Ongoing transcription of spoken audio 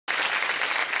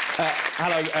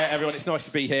Hello, everyone. It's nice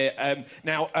to be here.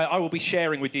 Now, I will be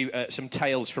sharing with you some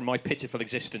tales from my pitiful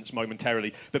existence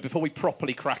momentarily. But before we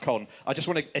properly crack on, I just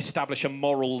want to establish a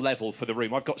moral level for the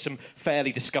room. I've got some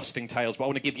fairly disgusting tales, but I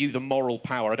want to give you the moral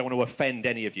power. I don't want to offend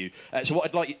any of you. So what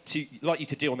I'd like you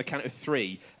to do on the count of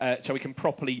three, so we can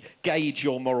properly gauge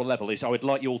your moral level, is I would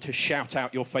like you all to shout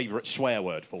out your favourite swear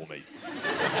word for me.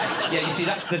 Yeah, you see,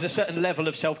 there's a certain level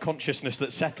of self-consciousness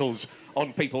that settles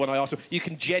on people when I ask them. You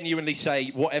can genuinely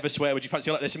say whatever swear word you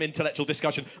fancy. Like there's some intellectual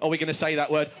discussion. Are we going to say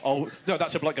that word? Oh, no,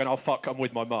 that's a bloke going, oh, fuck, I'm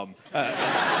with my mum.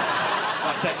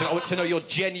 That's excellent. I want to know your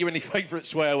genuinely favourite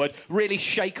swear word. Really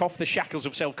shake off the shackles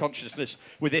of self-consciousness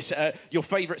with this. Your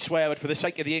favourite swear word for the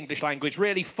sake of the English language.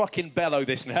 Really fucking bellow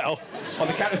this now. On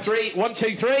the count of three. 1,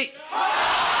 2, 3.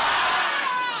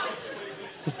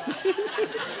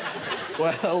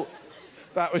 Well,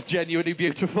 that was genuinely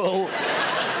beautiful.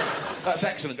 That's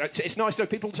excellent. It's nice to know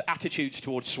people's attitudes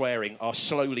towards swearing are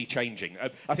slowly changing.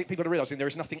 I think people are realising there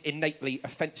is nothing innately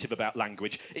offensive about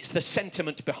language. It's the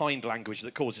sentiment behind language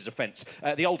that causes offence.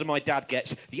 The older my dad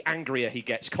gets, the angrier he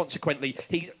gets. Consequently,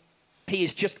 he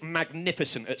is just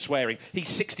magnificent at swearing. He's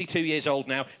 62 years old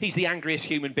now. He's the angriest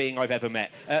human being I've ever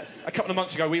met. A couple of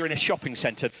months ago, we were in a shopping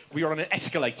centre. We were on an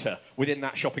escalator within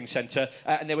that shopping centre,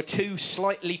 and there were two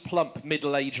slightly plump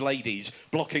middle-aged ladies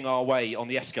blocking our way on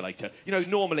the escalator. You know,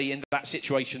 normally in that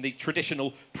situation, the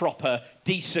traditional, proper,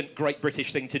 decent Great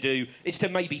British thing to do is to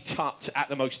maybe tut at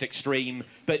the most extreme,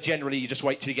 but generally you just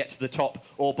wait till you get to the top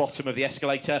or bottom of the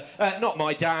escalator. Not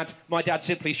my dad. My dad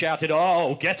simply shouted,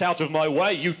 "Oh, get out of my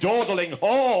way, you dawdling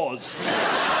whores!"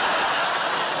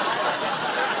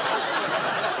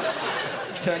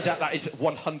 Turns out that is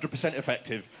 100%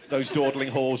 effective. Those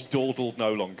dawdling whores dawdled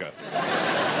no longer.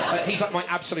 He's like my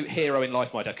absolute hero in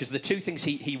life, my dad, because the two things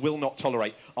he will not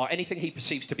tolerate are anything he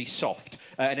perceives to be soft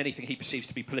and anything he perceives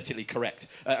to be politically correct.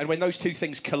 And when those two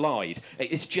things collide,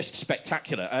 it's just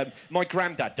spectacular. My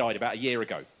granddad died about a year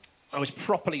ago. I was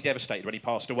properly devastated when he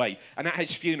passed away. And at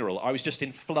his funeral, I was just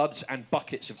in floods and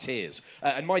buckets of tears.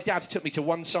 And my dad took me to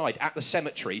one side at the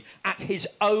cemetery at his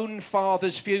own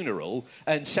father's funeral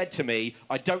and said to me,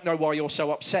 "I don't know why you're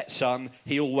so upset, son.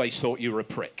 He always thought you were a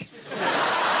prick."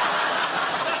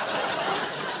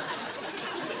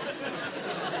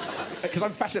 Because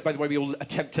I'm fascinated by the way we all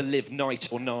attempt to live nice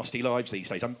or nasty lives these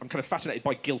days. I'm kind of fascinated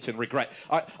by guilt and regret.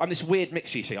 I'm this weird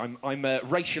mix, you see. I'm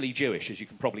racially Jewish, as you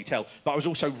can probably tell, but I was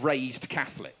also raised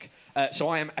Catholic. So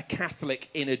I am a Catholic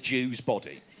in a Jew's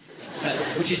body,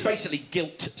 which is basically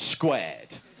guilt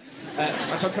squared.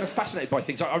 And so I'm kind of fascinated by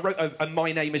things. I wrote a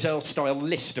My Name is Earl-style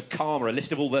list of karma, a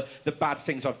list of all the bad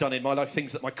things I've done in my life,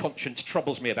 things that my conscience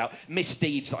troubles me about,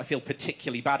 misdeeds that I feel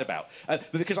particularly bad about.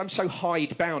 But because I'm so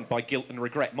hidebound by guilt and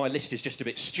regret, my list is just a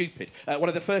bit stupid. One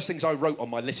of the first things I wrote on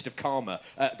my list of karma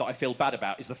that I feel bad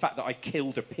about is the fact that I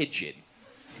killed a pigeon.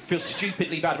 I feel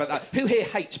stupidly bad about that. Who here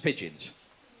hates pigeons?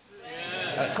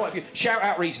 Yeah. Quite a few. Shout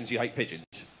out reasons you hate pigeons.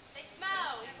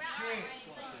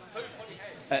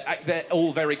 They're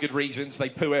all very good reasons. They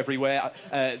poo everywhere.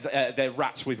 They're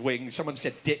rats with wings. Someone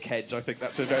said dickheads. I think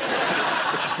that's a very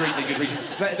extremely good reason.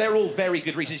 They're all very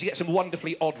good reasons. You get some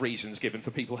wonderfully odd reasons given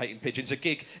for people hating pigeons. A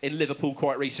gig in Liverpool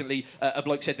quite recently, a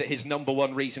bloke said that his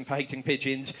 #1 reason for hating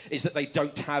pigeons is that they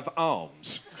don't have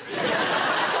arms.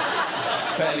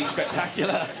 Fairly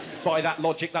spectacular. By that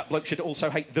logic, that bloke should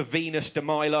also hate the Venus de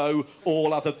Milo,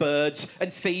 all other birds,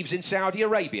 and thieves in Saudi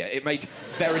Arabia. It made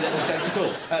very little sense at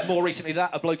all. More recently that,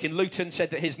 a bloke in Luton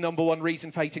said that his #1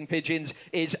 reason for hating pigeons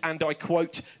is, and I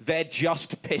quote, "they're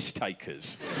just piss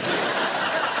takers."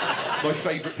 My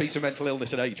favourite piece of mental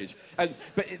illness in ages. But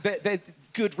they're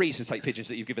good reasons to hate pigeons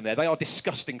that you've given there. They are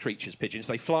disgusting creatures, pigeons.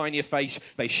 They fly in your face,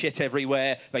 they shit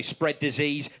everywhere, they spread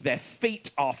disease, their feet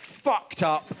are fucked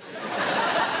up.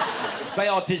 They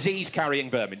are disease-carrying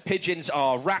vermin. Pigeons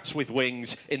are rats with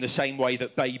wings in the same way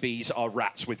that babies are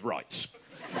rats with rights.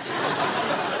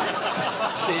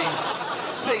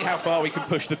 Seeing how far we can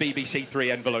push the BBC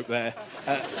Three envelope there.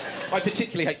 I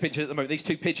particularly hate pigeons at the moment. These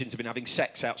two pigeons have been having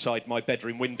sex outside my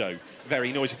bedroom window.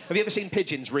 Very noisy. Have you ever seen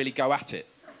pigeons really go at it?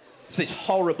 It's this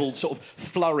horrible sort of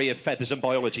flurry of feathers and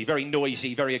biology. Very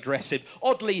noisy, very aggressive.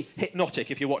 Oddly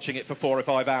hypnotic if you're watching it for 4 or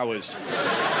 5 hours.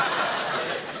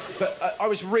 But I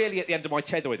was really at the end of my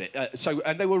tether with it.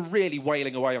 And they were really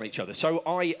wailing away on each other. So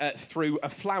I threw a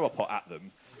flower pot at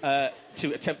them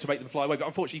to attempt to make them fly away. But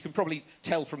unfortunately, you can probably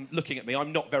tell from looking at me,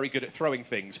 I'm not very good at throwing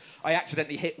things. I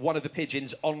accidentally hit one of the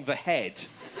pigeons on the head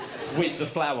with the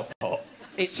flower pot.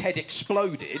 Its head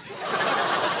exploded.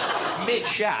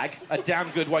 Mid-shag, a damn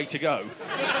good way to go.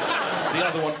 The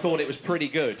other one thought it was pretty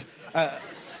good.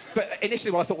 But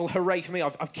initially, well, I thought, well, hooray for me,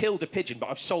 I've killed a pigeon, but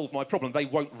I've solved my problem. They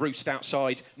won't roost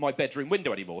outside my bedroom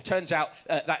window anymore. Turns out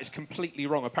that is completely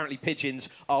wrong. Apparently, pigeons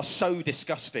are so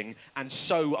disgusting and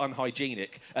so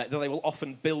unhygienic that they will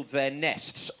often build their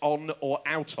nests on or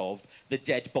out of the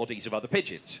dead bodies of other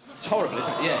pigeons. It's horrible,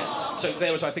 isn't it? Yeah. So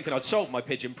there was I thinking I'd solved my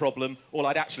pigeon problem. All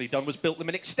I'd actually done was built them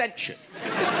an extension.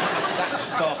 That's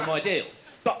far from ideal.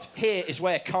 But here is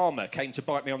where karma came to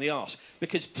bite me on the arse.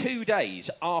 Because 2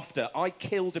 days after I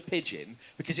killed a pigeon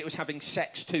because it was having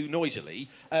sex too noisily,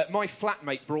 my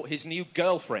flatmate brought his new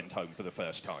girlfriend home for the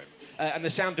first time. And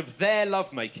the sound of their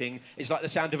lovemaking is like the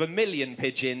sound of a million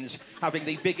pigeons having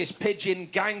the biggest pigeon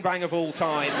gangbang of all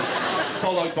time,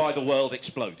 followed by the world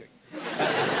exploding.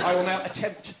 I will now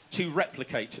attempt to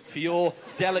replicate, for your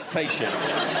delectation,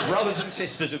 brothers and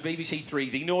sisters of BBC Three,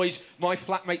 the noise my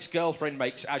flatmate's girlfriend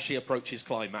makes as she approaches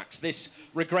climax. This,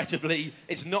 regrettably,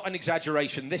 is not an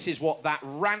exaggeration. This is what that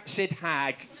rancid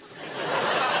hag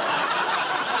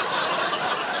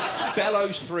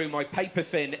bellows through my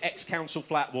paper-thin ex-council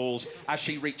flat walls as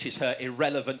she reaches her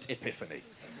irrelevant epiphany.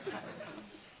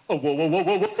 She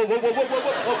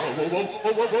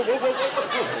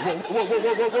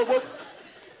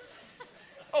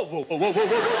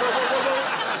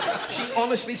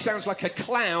honestly sounds like a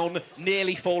clown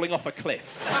nearly falling off a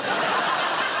cliff.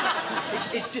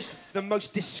 It's just the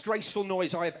most disgraceful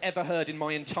noise I have ever heard in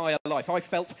my entire life. I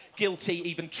felt guilty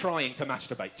even trying to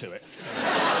masturbate to it.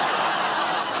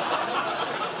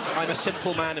 I'm a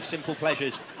simple man of simple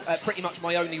pleasures. Pretty much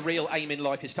my only real aim in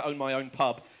life is to own my own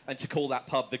pub and to call that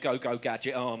pub the Go-Go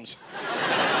Gadget Arms.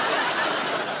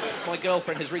 My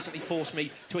girlfriend has recently forced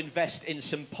me to invest in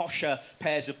some posher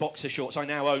pairs of boxer shorts. I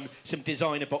now own some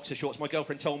designer boxer shorts. My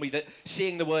girlfriend told me that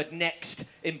seeing the word next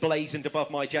emblazoned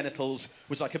above my genitals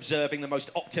was like observing the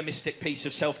most optimistic piece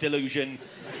of self-delusion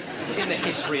in the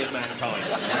history of mankind.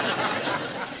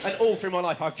 And all through my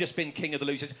life, I've just been king of the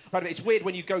losers. By the way, it's weird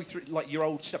when you go through like your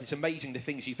old stuff. It's amazing the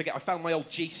things you forget. I found my old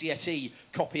GCSE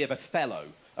copy of Othello.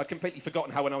 I'd completely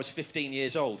forgotten how when I was 15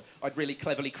 years old, I'd really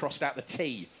cleverly crossed out the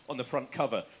T on the front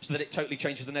cover so that it totally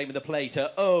changes the name of the play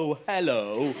to Oh,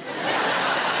 Hello.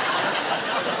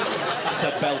 It's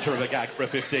a belter of a gag for a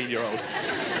 15-year-old.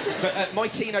 But my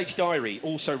teenage diary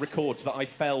also records that I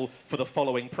fell for the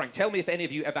following prank. Tell me if any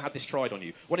of you ever had this tried on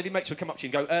you. One of your mates would come up to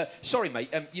you and go, sorry,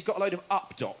 mate, you've got a load of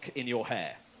updock in your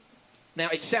hair. Now,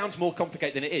 it sounds more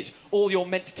complicated than it is. All you're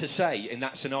meant to say in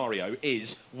that scenario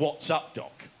is, what's up,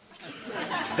 Doc?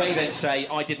 They then say,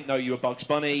 I didn't know you were Bugs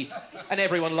Bunny, and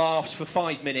everyone laughs for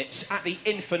 5 minutes at the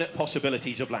infinite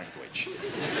possibilities of language.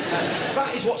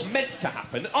 That is what's meant to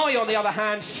happen. I, on the other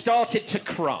hand, started to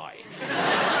cry.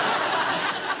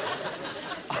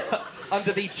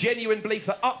 Under the genuine belief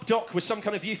that updock was some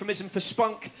kind of euphemism for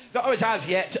spunk that I was as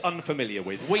yet unfamiliar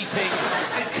with, weeping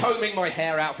and combing my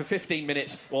hair out for 15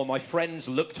 minutes while my friends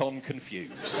looked on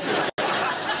confused.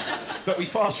 But we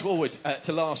fast forward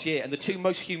to last year, and the two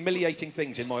most humiliating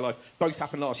things in my life both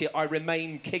happened last year. I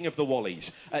remain king of the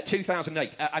Wallies.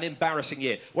 2008, an embarrassing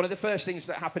year. One of the first things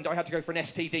that happened, I had to go for an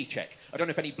STD check. I don't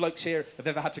know if any blokes here have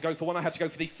ever had to go for one. I had to go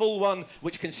for the full one,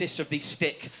 which consists of the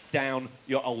stick down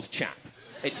your old chap.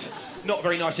 It's not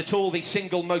very nice at all. The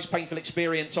single most painful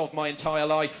experience of my entire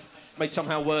life, made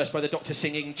somehow worse by the doctor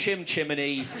singing Chim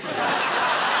Chimney.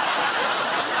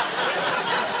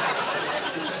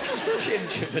 Chim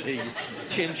Chimney,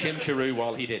 Chim Chim Chiroo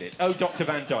while he did it. Oh, Dr.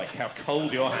 Van Dyke, how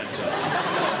cold your hands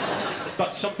are.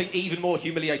 But something even more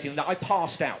humiliating than that, I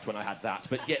passed out when I had that,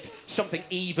 but yet something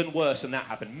even worse than that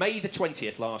happened. May the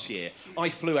 20th last year, I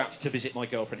flew out to visit my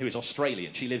girlfriend, who is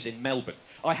Australian. She lives in Melbourne.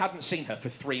 I hadn't seen her for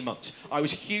 3 months. I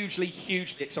was hugely,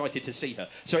 hugely excited to see her.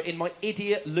 So in my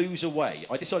idiot loser way,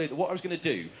 I decided that what I was going to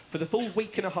do for the full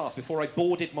week and a half before I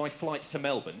boarded my flight to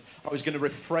Melbourne, I was going to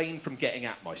refrain from getting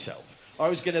at myself. I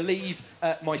was going to leave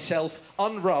myself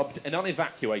unrubbed and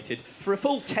unevacuated for a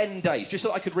full 10 days, just so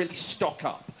that I could really stock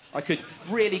up. I could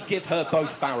really give her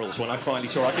both barrels when I finally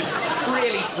saw her. I could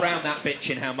really drown that bitch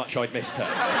in how much I'd missed her.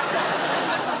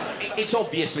 It's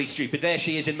obviously stupid. There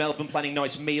she is in Melbourne planning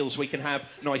nice meals we can have,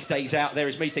 nice days out. There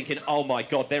is me thinking, oh my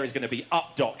God, there is going to be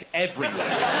updock everywhere.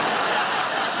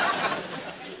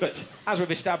 But as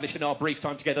we've established in our brief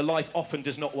time together, life often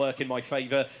does not work in my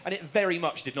favour, and it very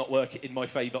much did not work in my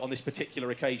favour on this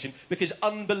particular occasion, because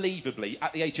unbelievably,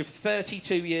 at the age of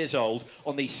 32 years old,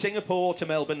 on the Singapore to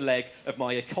Melbourne leg of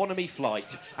my economy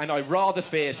flight, and I rather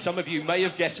fear some of you may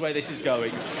have guessed where this is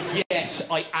going, yes,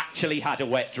 I actually had a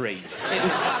wet dream. It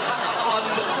was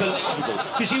unbelievable.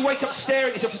 Because you wake up staring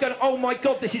at yourself, just going, oh my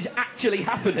God, this is actually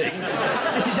happening.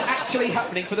 This is actually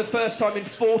happening for the first time in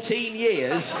 14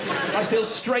 years. I feel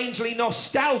strangely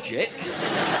nostalgic,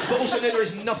 but also know there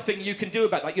is nothing you can do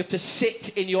about that. You have to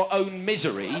sit in your own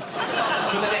misery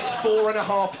for the next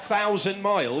 4,500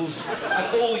 miles,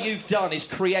 and all you've done is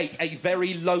create a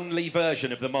very lonely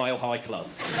version of the Mile High Club.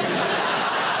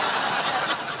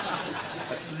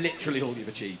 That's literally all you've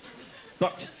achieved.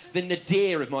 But the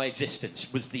nadir of my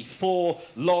existence was the 4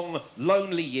 long,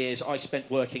 lonely years I spent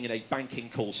working in a banking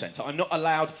call centre. I'm not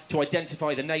allowed to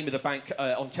identify the name of the bank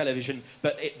on television,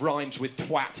 but it rhymes with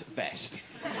twat vest.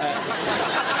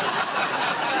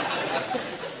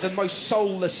 The most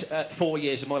soulless 4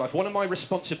 years of my life. One of my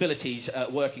responsibilities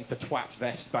working for Twat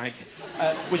Vest Bank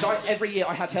was every year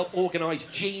I had to help organise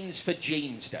Jeans for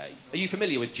Jeans Day. Are you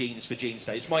familiar with Jeans for Jeans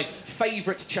Day? It's my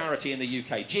favourite charity in the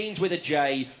UK. Jeans with a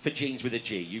J for Jeans with a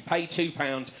G. You pay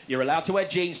 £2, you're allowed to wear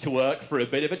jeans to work for a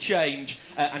bit of a change,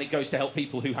 and it goes to help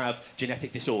people who have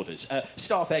genetic disorders.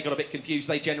 Staff there got a bit confused.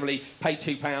 They generally paid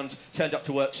 £2, turned up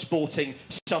to work sporting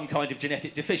some kind of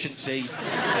genetic deficiency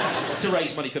to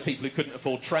raise money for people who couldn't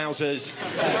afford trousers.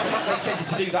 They tended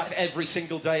to do that every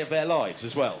single day of their lives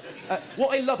as well.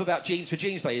 What I love about Jeans for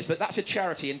Jeans Day is that that's a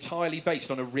charity entirely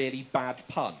based on a really bad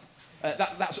pun.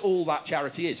 That's all that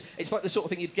charity is. It's like the sort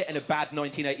of thing you'd get in a bad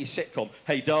 1980s sitcom.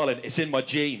 Hey, darling, it's in my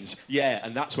jeans. Yeah,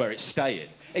 and that's where it's staying.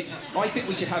 I think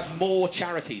we should have more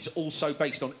charities also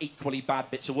based on equally bad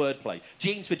bits of wordplay.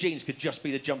 Jeans for Jeans could just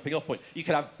be the jumping off point. You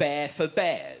could have Bear for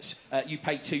Bears. You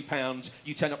pay £2,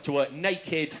 you turn up to work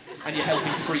naked, and you're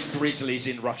helping free grizzlies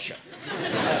in Russia.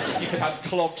 You could have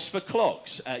Clogs for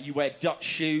Clogs. You wear Dutch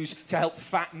shoes to help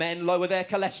fat men lower their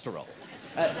cholesterol.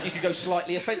 You could go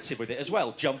slightly offensive with it as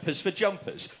well. Jumpers for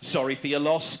Jumpers. Sorry for your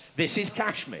loss. This is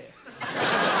Kashmir. You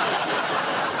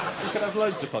can have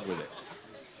loads of fun with it.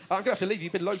 I'm going to have to leave you.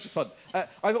 You've been loads of fun.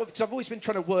 I've always been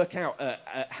trying to work out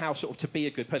how sort of to be a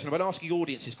good person. I've been asking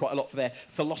audiences quite a lot for their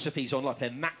philosophies on life,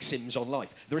 their maxims on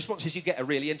life. The responses you get are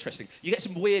really interesting. You get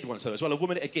some weird ones, though, as well. A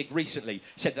woman at a gig recently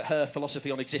said that her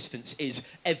philosophy on existence is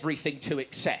everything to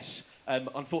excess.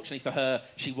 Unfortunately for her,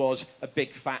 she was a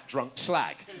big, fat, drunk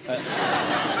slag.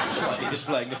 Slightly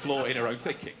displaying the flaw in her own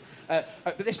thinking.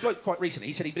 But this bloke quite recently,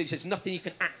 he said he believes there's nothing you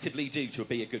can actively do to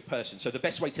be a good person. So the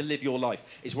best way to live your life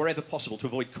is wherever possible to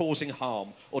avoid causing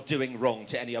harm or doing wrong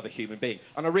to any other human being.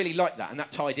 And I really like that, and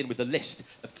that tied in with the list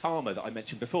of karma that I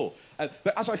mentioned before.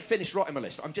 But as I finished writing my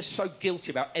list, I'm just so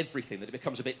guilty about everything that it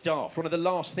becomes a bit daft. One of the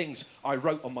last things I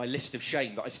wrote on my list of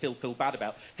shame that I still feel bad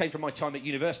about came from my time at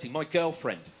university. My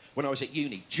girlfriend, when I was at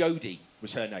uni, Jodie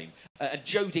was her name. And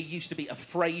Jodie used to be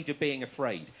afraid of being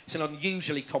afraid. It's an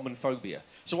unusually common phobia.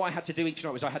 So what I had to do each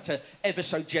night was I had to ever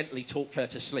so gently talk her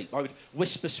to sleep. I would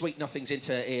whisper sweet nothings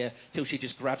into her ear till she'd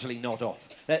just gradually nod off.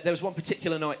 There was one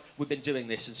particular night we'd been doing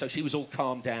this, and so she was all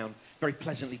calmed down, very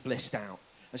pleasantly blissed out.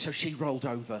 And so she rolled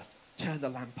over, turned the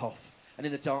lamp off, and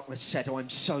in the darkness said, "Oh,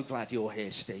 I'm so glad you're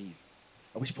here, Steve."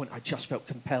 At which point I just felt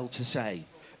compelled to say,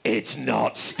 "It's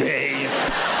not Steve."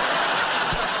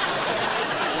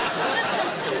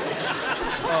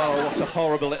 Oh, what a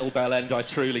horrible little bell end I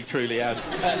truly, truly am.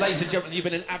 Ladies and gentlemen, you've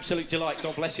been an absolute delight.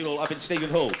 God bless you all. I've been Stephen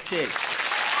Hall. Cheers.